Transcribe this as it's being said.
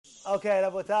Okay,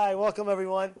 Rabotai, welcome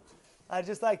everyone. I'd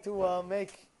just like to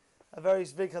make a very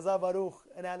big Chazal Baruch,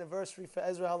 an anniversary for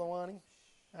Ezra Halawani.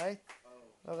 Right?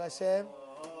 Baruch Hashem.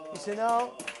 You should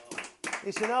know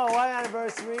why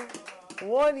anniversary.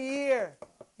 1 year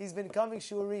he's been coming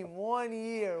Shurim. 1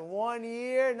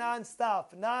 year,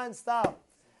 non-stop.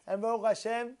 And Baruch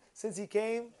Hashem, since he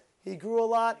came, he grew a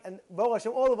lot. And Baruch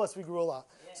Hashem, all of us, we grew a lot.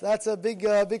 So that's a big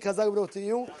Chazal Baruch to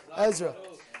you, Ezra.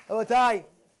 Rabotai,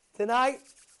 tonight,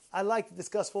 I'd like to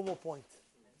discuss one more point.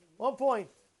 One point.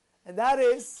 And that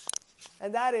is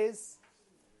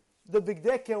the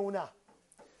Bigdei Keuna.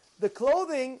 The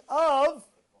clothing of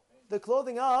the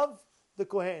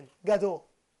Kohen Gadol.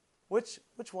 Which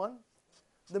one?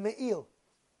 The Me'il.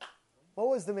 What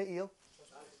was the Me'il?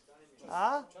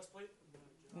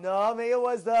 No, Me'il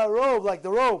was the robe, like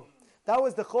the robe. That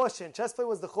was the Choshen. Chestplate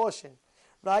was the Choshen.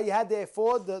 Right? You had the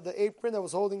ephod, the apron that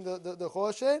was holding the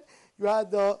Choshen. You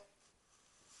had the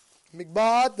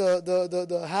mikbah,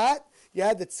 the hat. You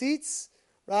had the tzitz,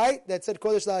 right? That said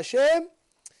Kodesh LaHashem.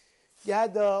 You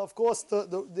had of course,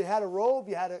 they had a robe.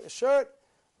 You had a shirt.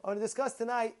 I want to discuss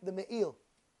tonight the me'il.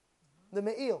 The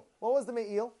me'il. What was the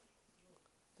me'il?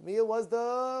 The me'il was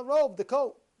the robe, the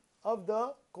coat of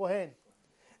the Kohen.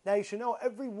 Now you should know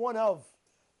every one of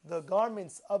the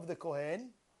garments of the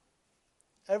Kohen,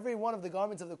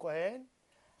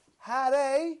 had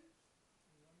a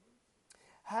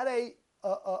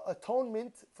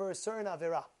atonement for a certain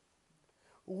Averah.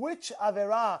 Which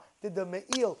Averah did the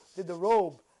Me'il, did the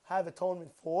robe have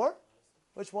atonement for?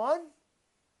 Which one?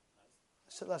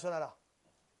 Lashon Hara.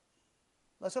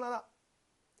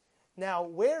 Now,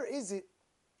 where is it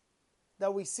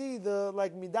that we see the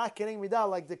midah keneg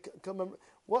midah,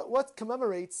 what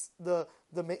commemorates the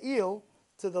Me'il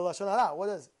to the Lashon Hara? What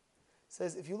is it? It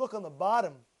says if you look on the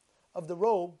bottom of the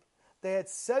robe, they had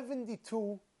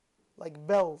 72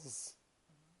 bells,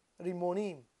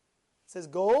 rimonim. It says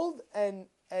gold and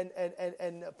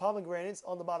pomegranates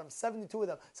on the bottom. 72 of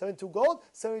them. 72 gold,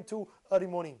 72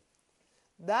 rimonim.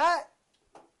 That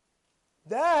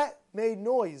made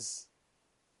noise.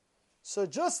 So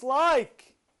just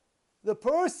like the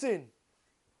person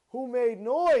who made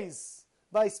noise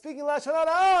by speaking Lashon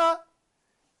Hara,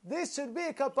 this should be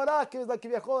a kapara, like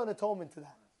an atonement to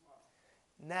that.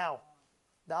 Now,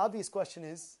 the obvious question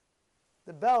is,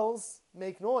 the bells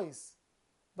make noise,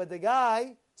 but the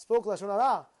guy spoke Lashon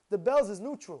Hara. The bells is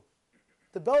neutral.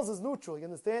 You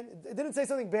understand? It didn't say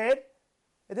something bad.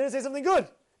 It didn't say something good.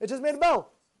 It just made a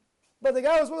bell. But the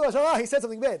guy who spoke Lashon Hara, he said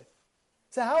something bad.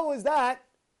 So how is that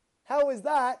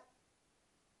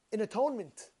an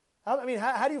atonement? How do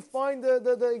you find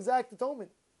the exact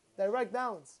atonement? Direct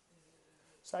balance.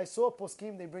 So I saw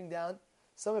poskim, they bring down,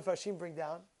 some Mefarshim bring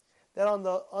down, that on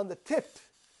the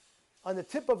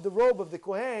tip of the robe of the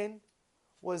Kohen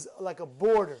was like a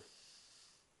border.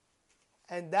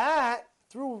 And that,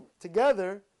 through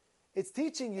together, it's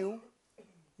teaching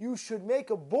you should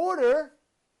make a border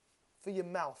for your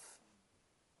mouth.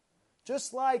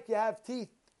 Just like you have teeth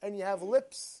and you have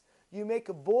lips, you make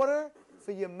a border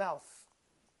for your mouth.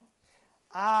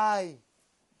 Rav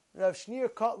Shneur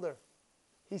Kotler,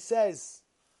 he says,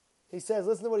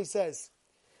 listen to what he says.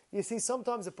 You see,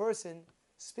 sometimes a person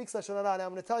speaks Lashon Hara. Now I'm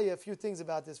going to tell you a few things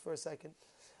about this for a second.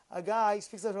 A guy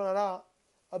speaks Lashon Hara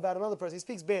about another person. He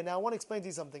speaks bad. Now I want to explain to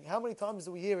you something. How many times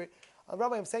do we hear it?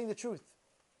 Rabbi, I'm saying the truth.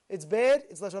 It's bad,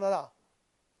 it's Lashon Hara.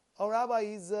 Oh, Rabbi,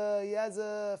 he has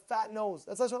a fat nose.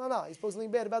 That's Lashon Hara. He's supposed to be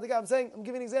bad about the guy. I'm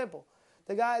giving an example.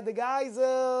 The guy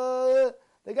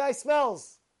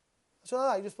smells. Lashon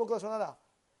Hara. He just spoke Lashon Hara.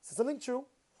 It's something true,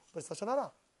 but it's Lashon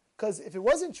Hara. Because if it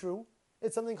wasn't true,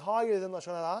 it's something higher than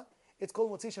Lashon Hara. It's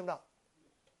called Motzi Shem Ra.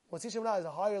 Motzi Shem Ra is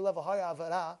a higher level, higher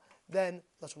Avara than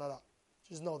Lashon Hara.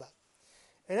 Just know that.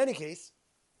 In any case,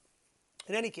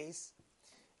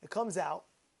 it comes out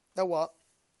that what?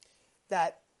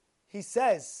 That he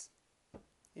says,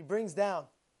 he brings down,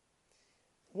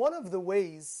 one of the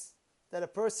ways that a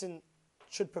person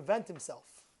should prevent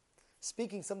himself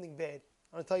speaking something bad.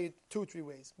 I'm going to tell you 2 or 3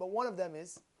 ways. But one of them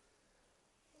is,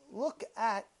 look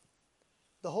at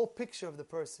the whole picture of the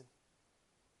person.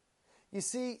 You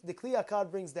see, the Kli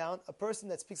Yakar brings down, a person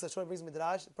that speaks Lashon Hara brings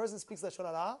Midrash, a person that speaks Lashon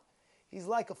Hara, he's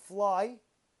like a fly.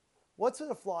 What's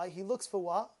with a fly? He looks for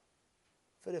what?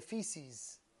 For the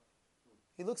feces.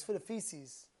 He looks for the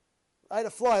feces. Right? A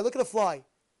fly. Look at a fly.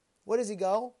 Where does he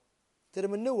go? To the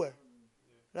manure.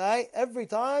 Right? Every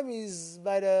time he's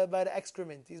by the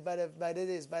excrement. He's by the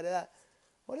this, by the that.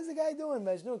 What is the guy doing,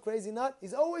 Majnun? Crazy nut?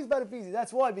 He's always by the feces.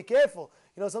 That's why. Be careful.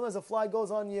 Sometimes a fly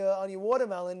goes on your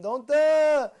watermelon. Don't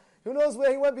Who knows where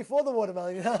he went before the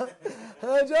watermelon, you know?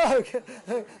 No joke.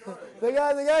 The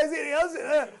guy's eating,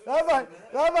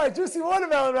 Rabbi, juicy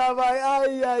watermelon, Rabbi.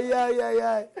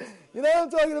 Ay. You know what I'm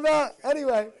talking about?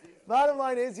 Anyway, bottom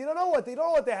line is, you don't know what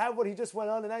they have, what he just went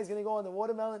on, and now he's going to go on the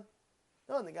watermelon.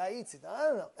 No, and the guy eats it. I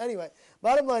don't know. Anyway,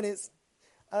 bottom line is,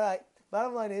 all right,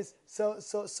 so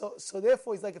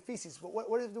therefore he's like a feces. But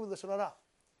what does it do with Lashon Hara?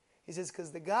 He says,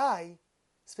 because the guy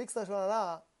speaks Lashon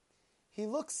Hara, he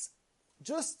looks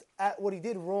just at what he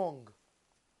did wrong.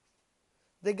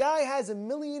 The guy has a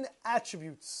million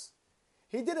attributes.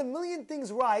 He did a million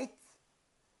things right,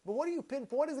 but what do you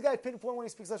pinpoint? What does the guy pinpoint when he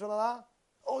speaks Lashon Hara?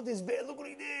 Oh, this bad, look what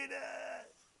he did.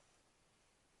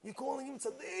 You're calling him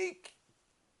tzaddik.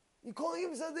 You're calling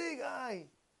him tzaddik.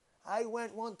 I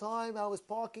went one time, I was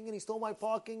parking, and he stole my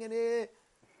parking, and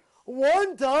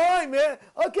one time, man.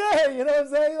 Okay, you know what I'm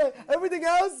saying? Like, everything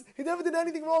else, he never did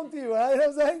anything wrong to you, right? You know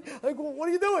what I'm saying? Like, what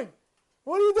are you doing?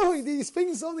 What are you doing? He's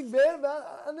speaking something bad about.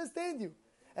 I understand you.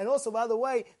 And also, by the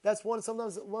way, that's one of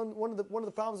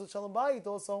the problems with Shalom Bayit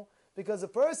also, because a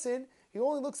person, he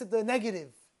only looks at the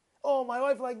negative. Oh, my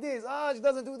wife like this. She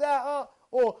doesn't do that.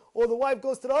 Or the wife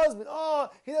goes to the husband.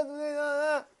 He doesn't do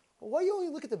that. Why do you only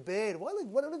look at the bad? Why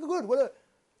look good?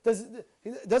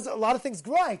 Does a lot of things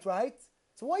right?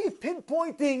 So why are you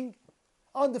pinpointing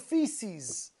on the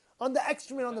feces, on the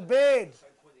excrement, on the bed?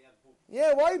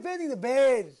 Yeah, why are you painting the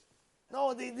bed?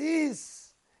 No, he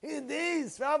did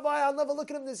this. Rabbi, I'll never look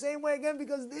at him the same way again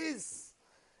because this.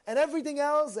 And everything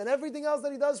else that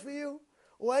he does for you,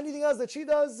 or anything else that she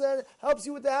does helps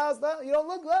you with the house, you don't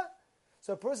look that.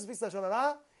 So a person speaks Lashon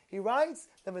Hara, he writes,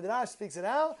 the Midrash speaks it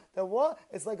out, that what?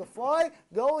 It's like a fly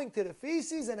going to the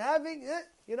feces and having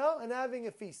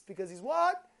a feast. Because he's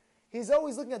what? He's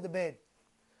always looking at the bed.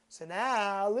 So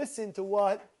now, listen to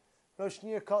what Rosh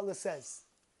Nir Kotler says.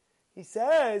 He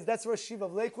says, that's Rosh Shiva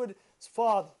of Lakewood's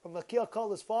father, from Akil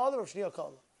Kotler's father, Rosh Nir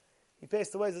Kotler. He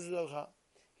passed away,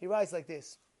 he writes like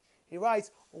this. He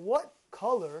writes, what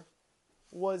color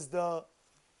was the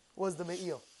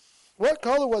Me'il? What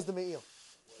color was the Me'il?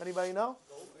 Anybody know?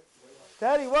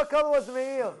 Daddy, what color was the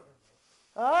Me'il?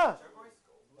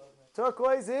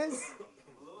 Turquoise is?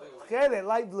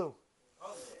 Light blue.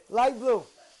 Light blue.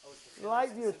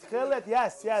 Tchelet,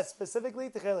 yes, specifically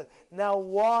Tchelet. Now,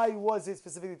 why was it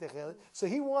specifically Tchelet? So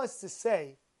he wants to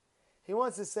say,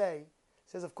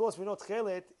 says, of course, we know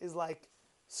Tchelet is like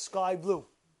sky blue.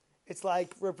 It's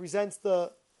like represents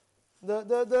the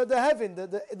heaven,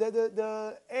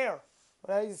 the air,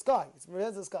 right? The sky. It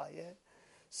represents the sky, yeah?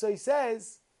 So he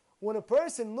says, when a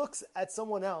person looks at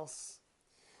someone else,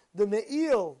 the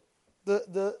Me'il,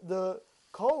 the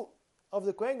coat of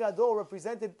the Kohen Gadol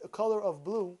represented a color of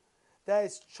blue that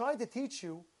is trying to teach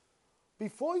you,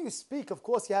 before you speak, of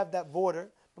course you have that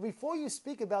border, but before you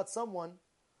speak about someone,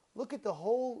 look at the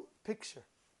whole picture.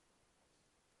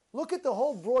 Look at the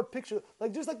whole broad picture.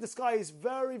 Just like the sky is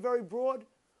very, very broad,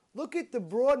 look at the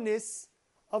broadness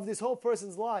of this whole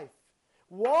person's life.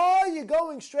 Why are you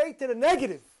going straight to the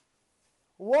negative?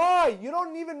 Why? You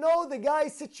don't even know the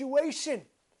guy's situation.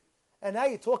 And now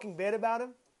you're talking bad about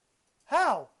him?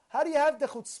 How? How do you have the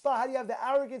chutzpah? How do you have the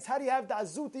arrogance? How do you have the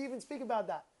azut to even speak about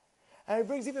that? And it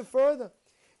brings even further.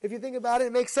 If you think about it,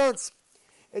 it makes sense.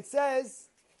 It says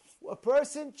a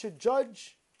person should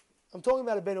judge. I'm talking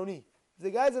about a Benoni. If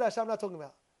the guy's a Rasha, I'm not talking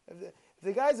about. If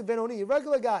the guy's a Benoni, a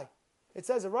regular guy, it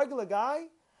says a regular guy,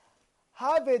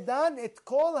 Havedan et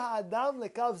kol ha'adam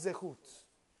lekav zechut.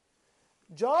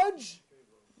 Judge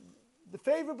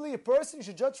favorably a person, you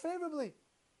should judge favorably.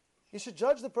 You should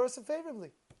judge the person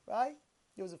favorably, right?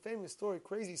 There was a famous story,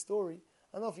 crazy story.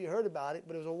 I don't know if you heard about it,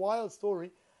 but it was a wild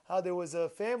story. How there was a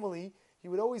family, he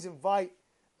would always invite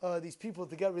these people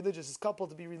to get religious, this couple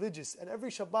to be religious. And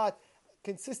every Shabbat,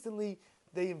 consistently,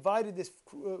 they invited this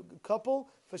couple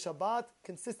for Shabbat,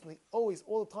 consistently, always,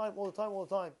 all the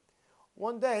time.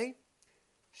 One day,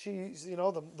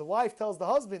 the wife tells the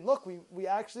husband, look, we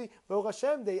actually, Baruch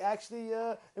Hashem, they actually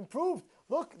improved.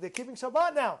 Look, they're keeping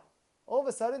Shabbat now. All of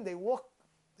a sudden, they walk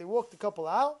the couple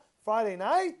out, Friday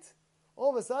night,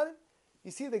 all of a sudden, you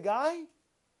see the guy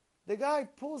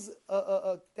pulls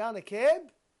down a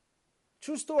cab,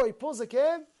 true story, pulls a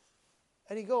cab,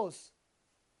 and he goes,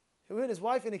 him and his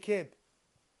wife in a cab.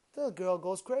 The girl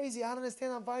goes crazy. I don't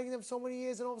understand. I'm inviting them so many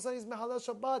years, and all of a sudden he's Mehalel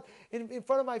Shabbat in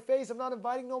front of my face. I'm not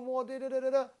inviting no more.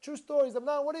 True stories. I'm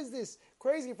not. What is this?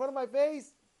 Crazy in front of my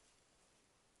face.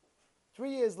 3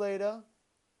 years later,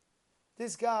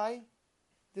 this guy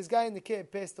in the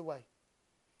cab passed away,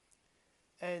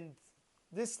 and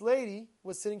this lady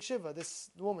was sitting shiva.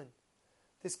 This woman,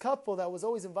 this couple that was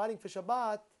always inviting for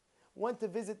Shabbat, went to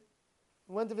visit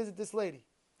this lady.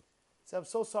 Said, I'm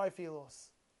so sorry for your loss.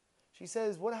 She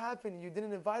says, what happened? You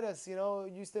didn't invite us. You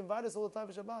used to invite us all the time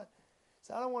for Shabbat.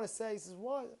 So I don't want to say. He says,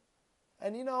 what?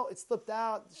 And it slipped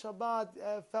out.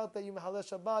 Shabbat, felt that you mehalel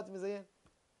Shabbat.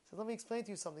 So let me explain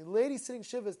to you something. The lady sitting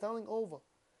Shiva is telling over.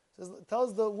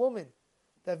 Tells the woman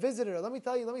that visited her, let me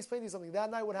explain to you something. That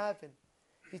night what happened?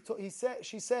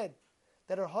 She said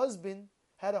that her husband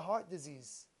had a heart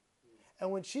disease.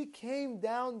 And when she came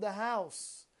down the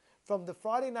house from the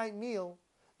Friday night meal,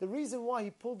 the reason why he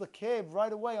pulled the cab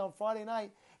right away on Friday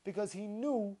night, because he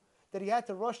knew that he had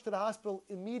to rush to the hospital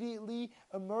immediately,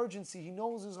 emergency. He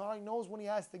knows his heart, he knows when he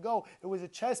has to go. It was a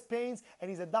chest pains, and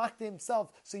he's a doctor himself.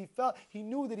 So he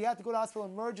knew that he had to go to the hospital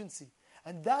emergency.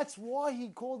 And that's why he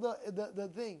called the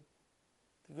thing.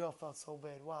 The girl felt so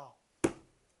bad. Wow.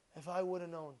 If I would have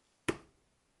known.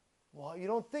 Well, you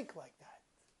don't think like that.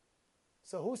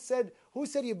 So who said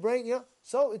your brain,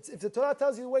 So if the Torah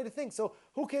tells you the way to think, so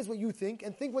who cares what you think,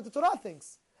 and think what the Torah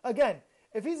thinks. Again,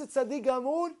 if he's a tzaddik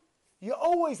gamur, you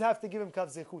always have to give him kav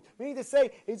zechut. Meaning to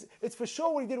say, it's for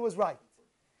sure what he did was right.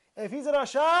 And if he's a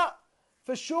rasha,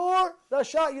 for sure,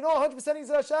 rasha, 100% he's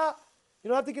a rasha, you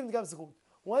don't have to give him kav zechut.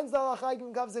 When's the halacha give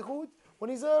him kav zechut? When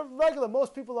he's a regular.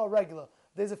 Most people are regular.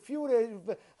 There's a few, I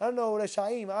don't know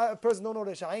Reshaim. I personally don't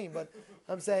know Reshaim, but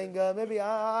I'm saying maybe,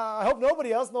 I hope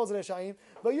nobody else knows Reshaim.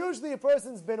 But usually a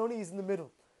person's Benoni is in the middle.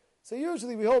 So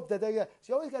usually we hope that so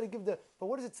you always got to give but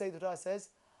what does it say? The Torah says,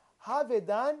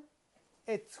 Havedan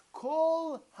et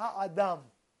kol ha'adam.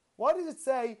 Why does it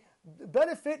say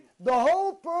benefit the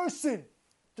whole person?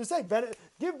 To say,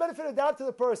 give benefit of the doubt to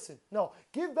the person. No,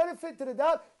 give benefit to the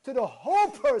doubt to the whole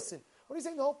person. What are you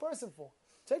saying the whole person for?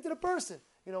 Say to the person.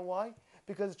 You know why?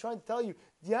 Because it's trying to tell you,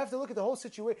 you have to look at the whole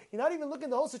situation. You're not even looking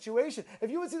at the whole situation. If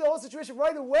you would see the whole situation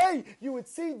right away, you would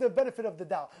see the benefit of the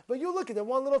doubt. But you look at the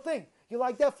one little thing. You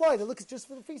like that fly that looks just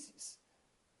for the feces.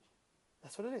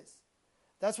 That's what it is.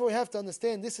 That's what we have to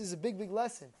understand. This is a big, big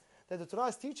lesson that the Torah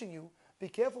is teaching you. Be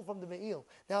careful from the Me'il.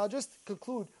 Now I'll just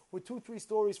conclude with 2-3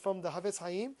 stories from the Havetz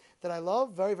Haim that I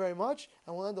love very, very much.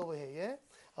 And we'll end over here, yeah?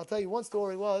 I'll tell you one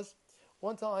story was,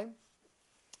 one time,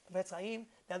 Havetz Haim.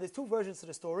 Now there's 2 versions to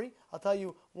the story. I'll tell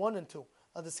you 1 and 2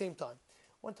 at the same time.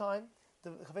 One time, the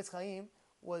Chavetz Chaim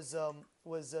was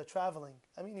traveling.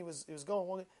 He was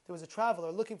going. There was a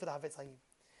traveler looking for the Havetz Chaim.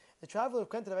 The traveler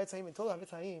went to the Havetz Chaim and told the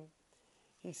Havetz Chaim.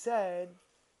 He said,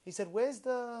 where's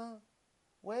the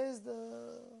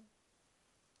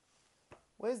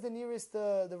nearest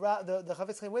the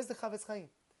Chavetz Chaim? Where's the Chavetz Chaim?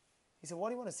 He said, why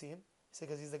do you want to see him? He said,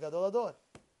 because he's the Gadol Ador.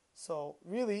 So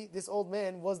really, this old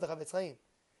man was the Chavetz Chaim,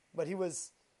 but he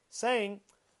was saying,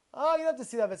 you don't have to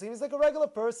see that Havetz Chaim. He's like a regular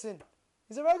person.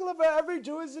 He's a regular. Every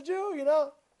Jew is a Jew,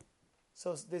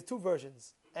 So there's 2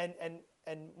 versions, and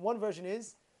one version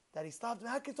is that he stopped him.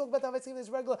 How can you talk about the Havetz Chaim? He's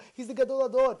regular. He's the Gadol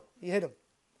Ador. He hit him.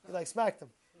 He smacked him.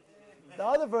 The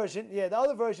other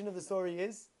version of the story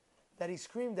is that he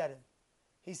screamed at him.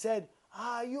 He said,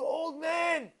 you old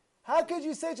man! How could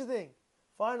you say such a thing?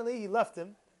 Finally, he left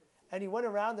him, and he went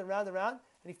around and round and round,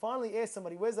 and he finally asked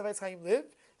somebody, where's the Havetz Chaim live?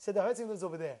 He said, the Havetz Chaim lives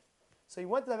over there. So he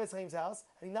went to the Havetz Chaim's house,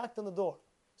 and he knocked on the door.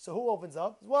 So who opens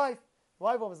up? His wife. The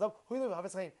wife opens up. Who lives?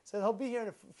 Havetz Chaim. Said, he'll be here in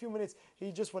a few minutes.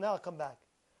 He just went out, come back.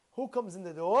 Who comes in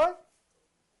the door?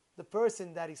 The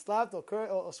person that he slapped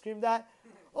or screamed at.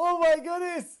 Oh my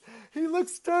goodness! He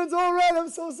turns all red. I'm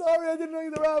so sorry. I didn't know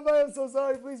you're the rabbi. I'm so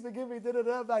sorry. Please forgive me.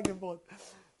 Back and forth.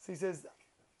 So he says,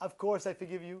 of course I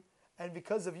forgive you. And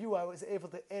because of you, I was able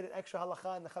to add an extra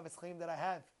halacha in the Chavetz Chaim that I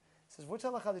have. He says, which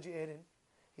halacha did you add in?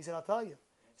 He said, I'll tell you.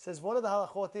 He says, one of the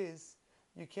halachot is,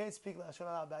 you can't speak Lashon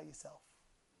Hara about yourself.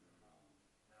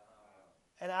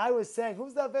 And I was saying,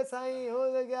 who's that Havetz Chaim?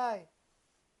 Who's the guy?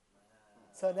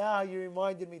 So now you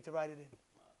reminded me to write it in.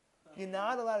 You're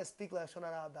not allowed to speak Lashon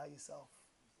Hara about yourself.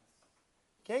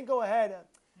 You can't go ahead.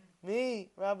 Me,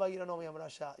 Rabbi, you don't know me, I'm a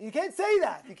Rasha. You can't say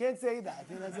that. You can't say that.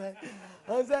 You know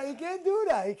what I'm saying? You can't do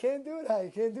that. You can't do that.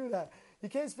 You can't do that. You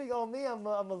can't speak, me, I'm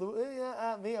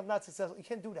not successful. You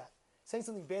can't do that. Saying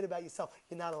something bad about yourself,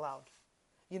 you're not allowed.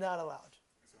 You're not allowed.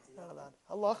 You're not allowed.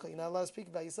 Halacha, you're not allowed to speak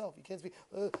about yourself. You can't speak.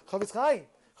 Chavetz Chaim.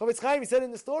 Chavetz Chaim, he said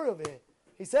in the story over here.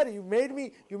 He said it. You made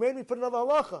me put another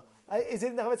halacha. Is it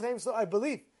in the Chavetz Chaim story? I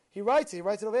believe. He writes it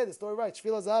over here. The story writes.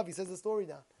 Shvil Zahav, he says the story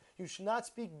down. You should not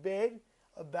speak bad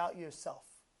about yourself.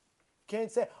 You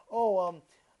can't say,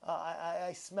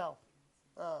 I smell.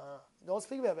 Don't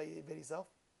speak bad about yourself.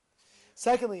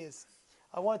 Secondly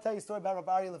I want to tell you a story about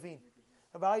Rabbi Ari Levine.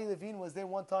 Rabbi Ari Levine was there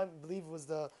one time, I believe it was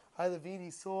the Ari Levine,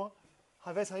 he saw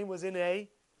Havetz Chaim was in a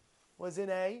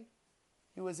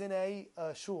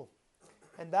shul.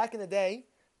 And back in the day,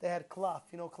 they had cloth.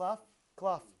 You know cloth?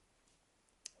 Cloth.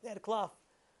 They had cloth,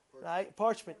 right?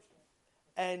 Parchment.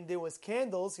 And there was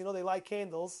candles. They light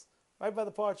candles right by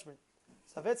the parchment.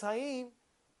 So Havetz Haim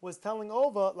was telling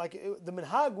over, the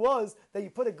minhag was that you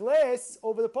put a glass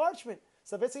over the parchment.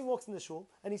 So Havetz Haim walks in the shul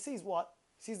and he sees what?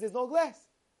 He sees there's no glass.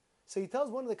 So he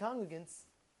tells one of the congregants,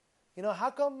 how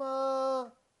come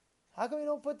you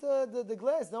don't put the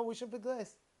glass? No, we should put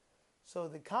glass. So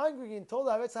the congregant told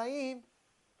Havetz Haim,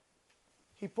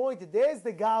 he pointed, there's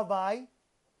the Gavai,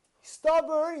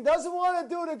 stubborn, he doesn't want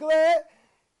to do the glass.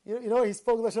 He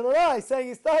spoke Lashon Hara, he's saying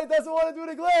he doesn't want to do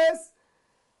the glass.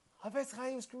 Havetz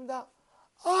Haim screamed out,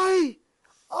 Ay,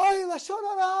 Lashon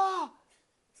Hara,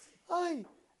 Ay.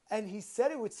 And he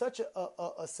said it with such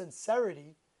a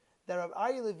sincerity that Rabbi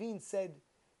Ari Levine said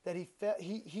that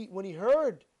he when he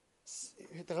heard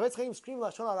the Havetz Haim scream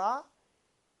Lashon Hara,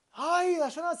 Ay,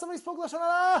 Lashon Hara, somebody spoke Lashon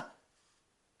Hara.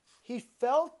 He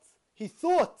thought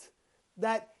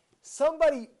that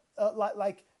somebody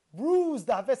bruised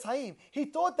the Havetz Haim. He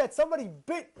thought that somebody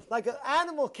bit, like an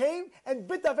animal came and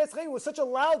bit the Havetz Haim with such a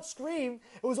loud scream.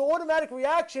 It was an automatic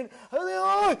reaction. He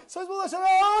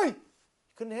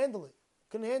couldn't handle it.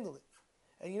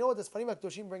 And you know what the Sfarim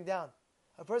HaKadoshim bring down?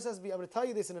 A person has to be, I'm going to tell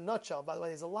you this in a nutshell, by the way,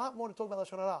 there's a lot more to talk about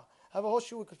Lashon Hara. I have a whole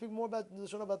shoe, we could speak more about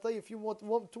Lashon Hara, but I'll tell you two more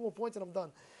points and I'm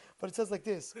done. But it says like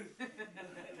this.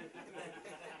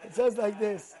 It says like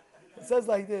this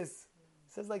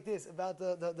about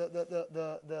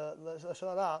the Lashon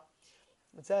Hara.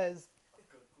 It says,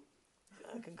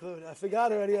 I conclude. I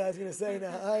forgot already what I was going to say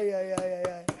now.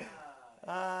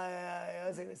 I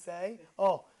was going to say.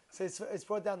 Oh, so it's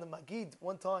brought down the Magid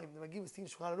one time. The Magid was teaching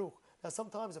Shulchan Aruch. Now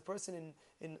sometimes a person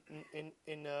in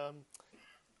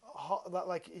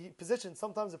position,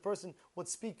 sometimes a person would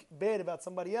speak bad about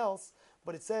somebody else,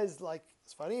 but it says like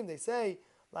Sfarim, they say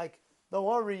don't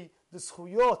worry, the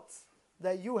schuyot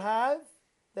that you have,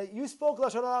 that you spoke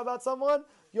Lashon Hara about someone,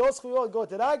 your schuyot go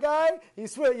to that guy, you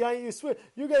swear, you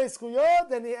get his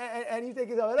schuyot, and you take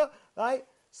his avera, right?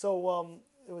 So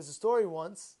there was a story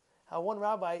once, how one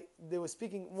rabbi, they were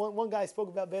speaking, one guy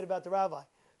spoke bad about the rabbi.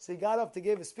 So he got up to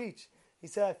give a speech. He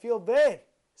said, I feel bad.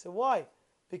 He said, why?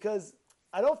 Because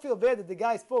I don't feel bad that the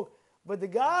guy spoke, but the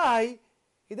guy,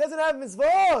 he doesn't have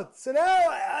mitzvot. So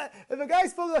now, if a guy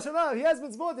spoke Lashon Hara, he has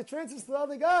mitzvot, it transfers to the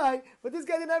other guy, but this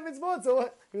guy didn't have mitzvot.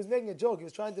 So he was making a joke. He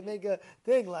was trying to make a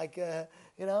thing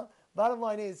Bottom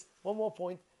line is, one more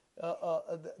point,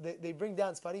 they bring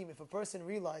down Sfarim. If a person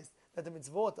realized that the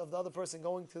mitzvot of the other person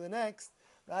going to the next,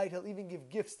 right, he'll even give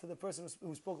gifts to the person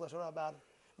who spoke Lashon Hara about him.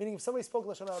 Meaning, if somebody spoke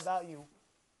Lashon Hara about you,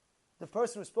 the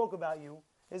person who spoke about you,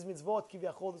 his mitzvot,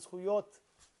 kivyachol, the schuyot,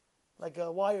 like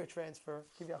a wire transfer,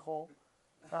 kivyachol,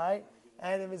 right?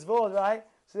 And the mitzvot, right?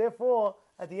 So therefore,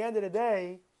 at the end of the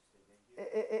day,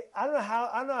 I don't know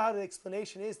how the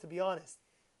explanation is, to be honest.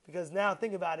 Because now,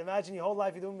 think about it. Imagine your whole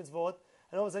life you're doing mitzvot,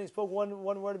 and all of a sudden you spoke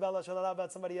one word about Lashon Hara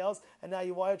about somebody else, and now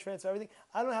you wire transfer everything.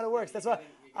 I don't know how it works. That's why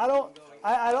I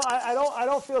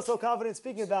don't feel so confident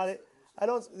speaking about it.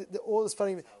 All this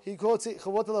funny. He quotes it.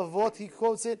 Chavot Lavot. He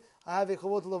quotes it. I have a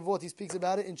Chavot Lavot. He speaks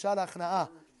about it in Shad Achna'ah.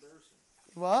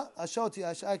 What? I'll show it to you.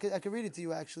 I can read it to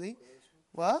you actually.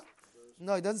 What?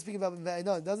 No, he doesn't speak about.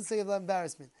 No, it doesn't say about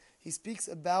embarrassment. He speaks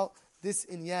about this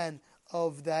inyan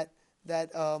of the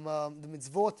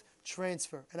mitzvot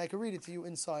transfer, and I can read it to you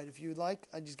inside if you would like.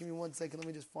 Just give me 1 second. Let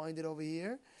me just find it over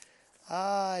here.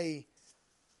 What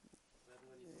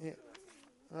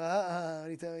are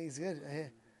you telling me? He's good.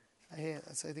 I hear.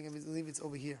 So I believe it's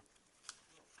over here.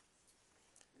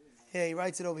 Yeah, he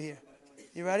writes it over here.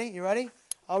 You ready?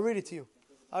 I'll read it to you.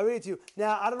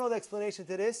 Now, I don't know the explanation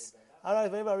to this. I don't know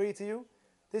if anybody will read it to you.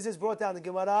 This is brought down. The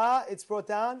Gemara, it's brought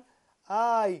down.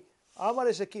 Anybody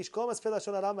who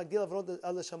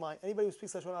speaks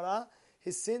Lashon Hara,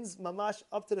 his sins mamash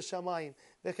up to the shamayim.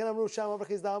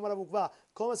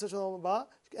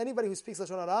 Anybody who speaks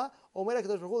Lashon Hara,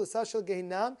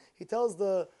 he tells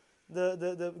the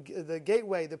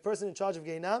gateway, the person in charge of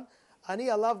Gehinam,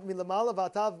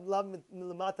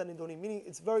 meaning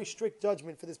it's very strict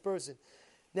judgment for this person.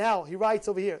 Now, he writes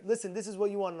over here, listen, this is what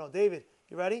you want to know. David,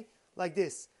 you ready? Like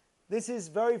this. This is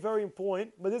very, very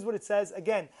important, but this is what it says.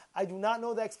 Again, I do not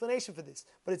know the explanation for this,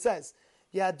 but it says,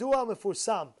 Yadua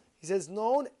mefursam. He says,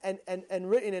 known and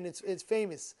written, and it's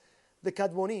famous. The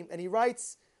Kadmonim. And he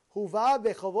writes, Huva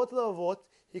bechavot levavot.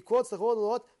 He quotes the Chavot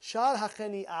levavot, Shar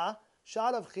hacheni'ah,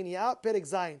 Shar of cheni'ah, perek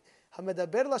zayin.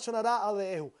 Hamedaber lashon hara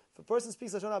ale'ehu. If a person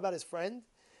speaks lashon hara about his friend,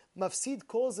 mafsid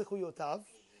kol zechuyotav.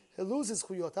 He'll lose his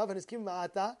chuyotav and his kim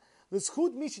ma'ata.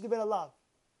 L'schut mi shediber alav.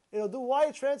 It'll do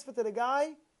wire transfer to the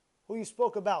guy who you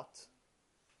spoke about.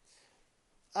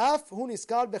 Af hu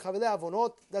niskar bechavele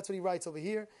avonot. That's what he writes over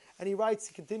here. And he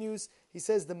continues, he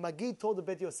says, the Magid told the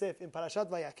Bet Yosef in Parashat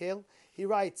Vayakel, he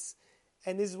writes,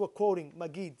 and this is what quoting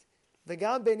Magid,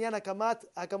 וגם בעניין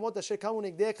הקמות אשר קמו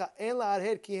נגדך, אין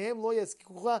להרהר כי הם לא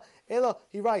יזכיחוך, אלא,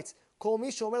 he writes, כל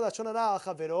מי שאומר לשון הרע על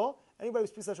חברו, anybody who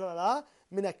speaks לשון הרע,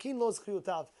 מנקין לו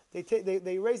זכויותיו.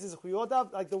 They raise his זכויותיו,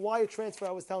 like the wire transfer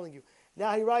I was telling you.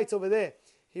 Now he writes over there,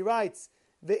 he writes,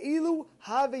 ואילו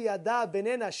הווה ידע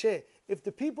בני נשה, if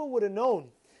the people would have known,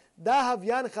 דהב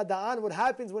ינך דען, what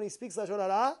happens when he speaks לשון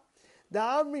הרע,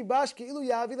 דעם ריבש כאילו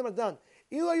יעביד למתן.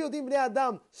 אילו יודעים בני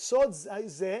אדם סוד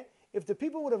זה, if the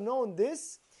people would have known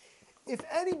this, if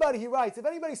anybody, he writes, if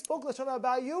anybody spoke Lashon Hara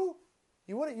about you,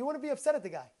 you wouldn't be upset at the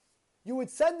guy. You would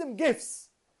send them gifts.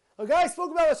 A guy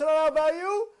spoke about Lashon Hara about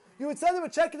you, you would send him a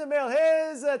check in the mail.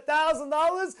 Here's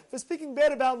 $1,000 for speaking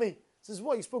bad about me. Says,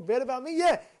 what, you spoke bad about me?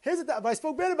 Yeah, here's it. But I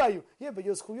spoke bad about you. Yeah, but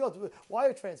your schuyot,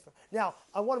 wire transfer. Now,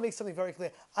 I want to make something very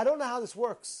clear. I don't know how this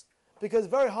works because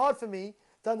it's very hard for me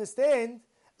to understand.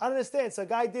 I don't understand. So a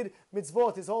guy did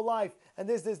mitzvot his whole life and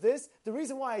this. The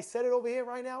reason why I said it over here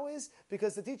right now is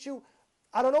because to teach you,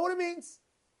 I don't know what it means.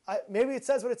 Maybe it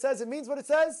says what it says. It means what it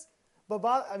says. But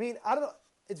I mean, I don't know.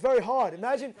 It's very hard.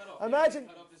 Imagine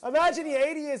you're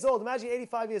 80 years old. Imagine you're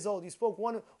 85 years old. You spoke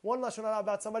one Lashon Hara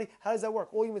about somebody. How does that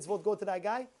work? All your mitzvot go to that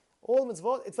guy? All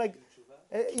mitzvot? It's like,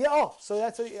 so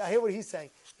that's what, I hear what he's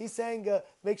saying. He's saying,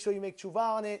 make sure you make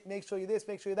tshuva on it, make sure you this,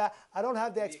 make sure you that. I don't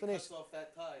have the explanation.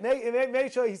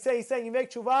 Make sure, he's saying you make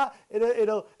tshuva,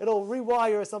 it'll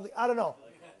rewire or something. I don't know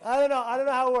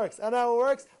how it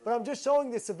works. But I'm just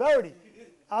showing the severity.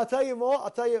 I'll tell you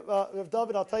more.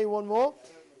 David, I'll tell you one more.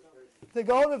 The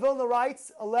Gaon of Vilna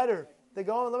writes a letter. Let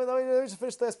me just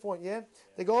finish the last point, yeah?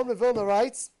 The Gaon of Vilna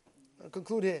writes, I'll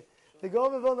conclude here. The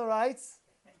Gaon of Vilna writes,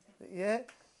 yeah?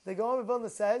 The Gaon of Vilna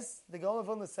says,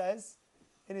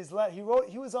 in his letter,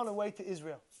 he was on the way to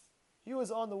Israel. He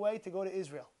was on the way to go to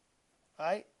Israel.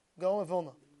 Right? Gaon of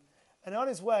Vilna. And on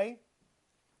his way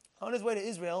to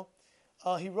Israel,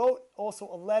 he wrote also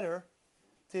a letter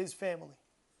to his family.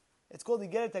 It's called the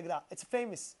Igeret Agra. It's a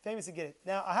famous Igeret.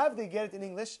 Now, I have the Igeret in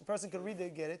English. A person can read the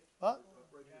Igeret. What?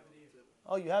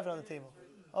 Oh, you have it on the table.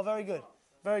 Oh, very good.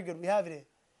 Very good. We have it here.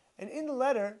 And in the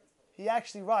letter, he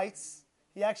actually writes,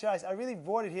 I really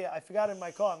brought it here. I forgot it in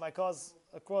my car. My car's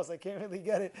across. I can't really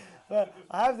get it. But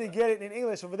I have the Igeret in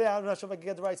English over there. I'm not sure if I can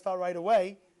get the right spot right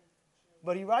away.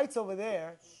 But he writes over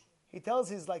there, he tells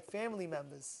his family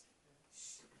members,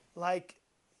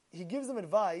 he gives them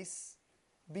advice,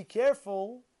 be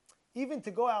careful even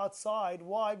to go outside.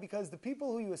 Why? Because the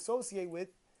people who you associate with,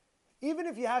 even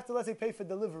if you have to, let's say, pay for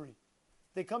delivery,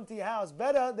 they come to your house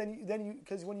better than you,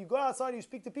 because when you go outside and you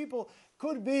speak to people,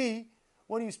 could be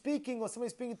when you're speaking or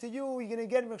somebody's speaking to you, you're going to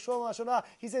get Mechshol Lashon Hara.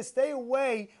 He says, stay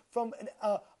away from,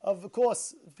 of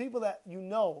course, people that you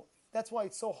know. That's why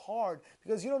it's so hard,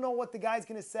 because you don't know what the guy's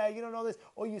going to say, you don't know this,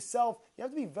 or yourself. You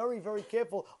have to be very, very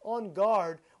careful, on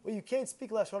guard, where you can't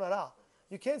speak Lashon Hara.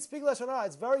 You can't speak Lashon Hara.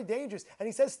 It's very dangerous. And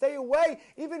he says, stay away,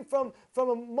 even from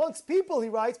amongst people, he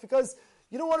writes, because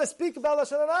you don't want to speak about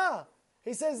Lashon Hara.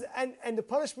 He says, and the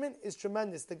punishment is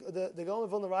tremendous. The Gaon of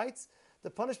Vilna writes, the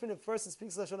punishment if a person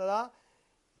speaks Lashon Hara,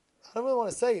 I don't really want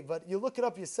to say it, but you look it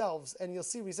up yourselves, and you'll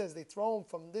see what he says. They throw him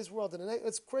from this world to the next.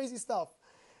 It's crazy stuff.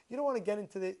 You don't want to get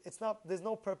into it. There's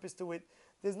no purpose to it.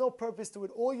 There's no purpose to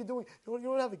it. All you're doing, you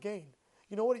don't have a gain.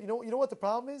 You know what the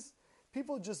problem is?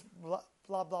 People just blah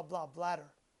blah blah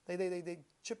bladder. They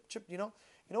chip. You know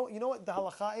what the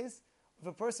halakha is? If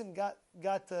a person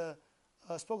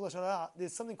spoke Lashon Hara,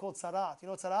 there's something called sarat. You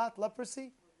know what sarat?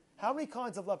 Leprosy. How many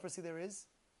kinds of leprosy there is?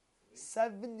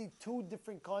 72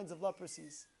 different kinds of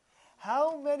leprosies.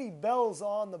 How many bells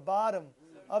are on the bottom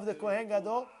of the Kohen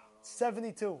Gadol?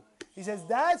 72. He says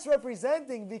that's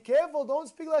representing, be careful, don't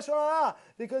speak Lashon Hara,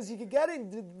 because you can get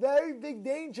into very big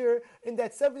danger in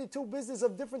that 72 business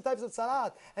of different types of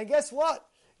sarat. And guess what?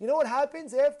 You know what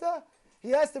happens after?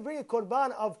 He has to bring a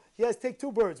korban he has to take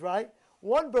two birds, right?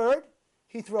 One bird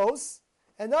he throws,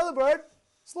 another bird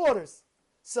slaughters.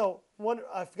 So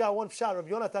I forgot one shot of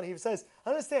Yonatan, he says,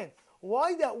 understand,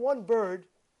 why that one bird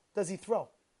does he throw?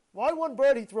 Why one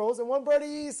bird he throws and one bird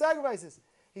he sacrifices?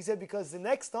 He said, because the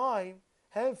next time,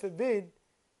 heaven forbid,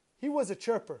 he was a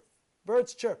chirper.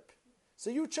 Birds chirp. So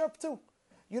you chirp too.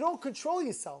 You don't control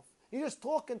yourself. You just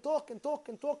talk and talk and talk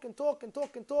and talk and talk and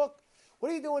talk and talk.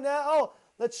 What are you doing now? Oh,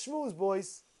 let's schmooze,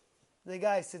 boys. The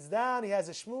guy sits down, he has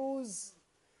a schmooze,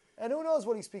 and who knows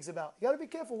what he speaks about. You got to be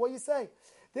careful what you say.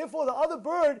 Therefore, the other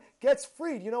bird gets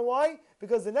freed. You know why?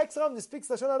 Because the next time he speaks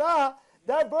Lashon Hara,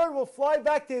 that bird will fly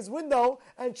back to his window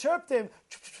and chirp him.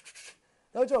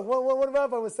 No joke. One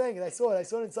rabbi was saying it. I saw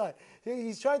it inside.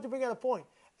 He's trying to bring out a point.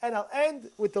 And I'll end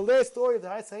with the last story of the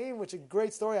Har Chaim, which is a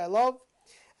great story I love.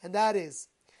 And that is,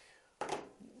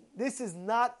 this is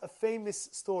not a famous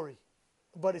story.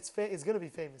 but it's going to be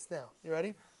famous now. You ready?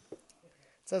 It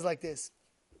says like this.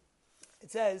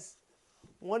 It says,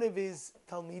 one of his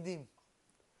Talmidim,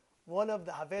 one of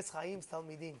the Havetz Chaim's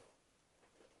Talmidim,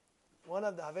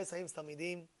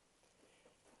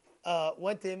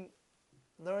 went to him,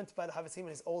 learned by the Havetz Chaim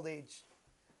in his old age.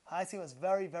 Havetz Chaim was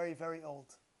very, very, very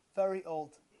old. Very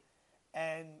old.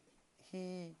 And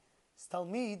his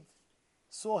Talmid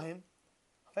saw him.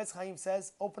 Havetz Chaim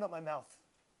says, open up my mouth.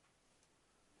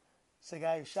 So the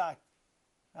guy is shocked.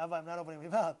 Rabbi, I'm not opening my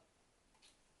mouth.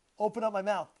 Open up my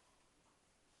mouth.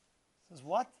 He says,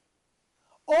 what?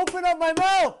 Open up my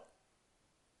mouth!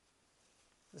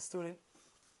 The student,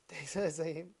 he says,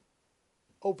 he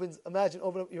opens up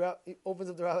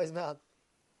the rabbi's mouth.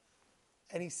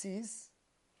 And he sees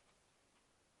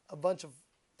a bunch of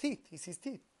teeth. He sees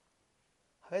teeth.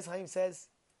 Havetz Chaim says,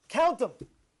 count them.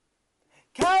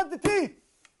 Count the teeth.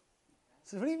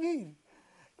 So what do you mean?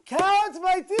 Count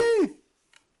my teeth.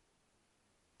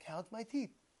 Count my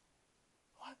teeth.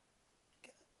 What?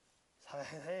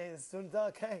 Hey, the student,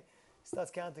 okay. He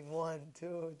starts counting 1,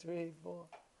 2, 3, 4.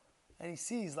 And he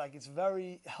sees like it's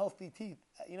very healthy teeth.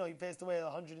 You know, he passed away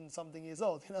 100 and something years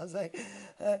old. You know what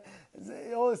I'm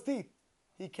saying? All his teeth.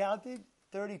 He counted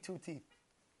 32 teeth.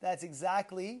 That's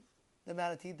exactly the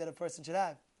amount of teeth that a person should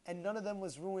have. And none of them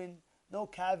was ruined. No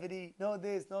cavity, no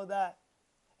this, no that.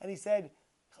 And he said,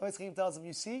 Chavetz Chaim tells him,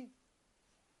 you see?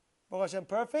 Baruch Hashem,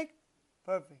 perfect?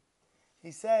 Perfect.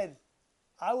 He said,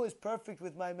 I was perfect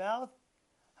with my mouth.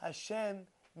 Hashem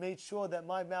made sure that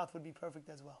my mouth would be perfect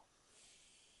as well.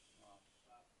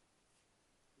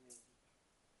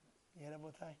 Yeah,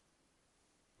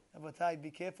 Rabotai,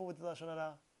 be careful with the Lashon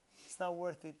Hara. It's not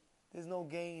worth it. There's no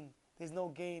gain.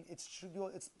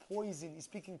 It's poison. He's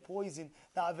speaking poison.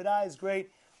 The Avirah is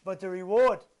great, but the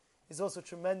reward is also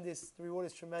tremendous. The reward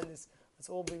is tremendous. Let's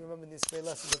all be remembering these great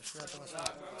lessons of Shemata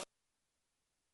Mashiach.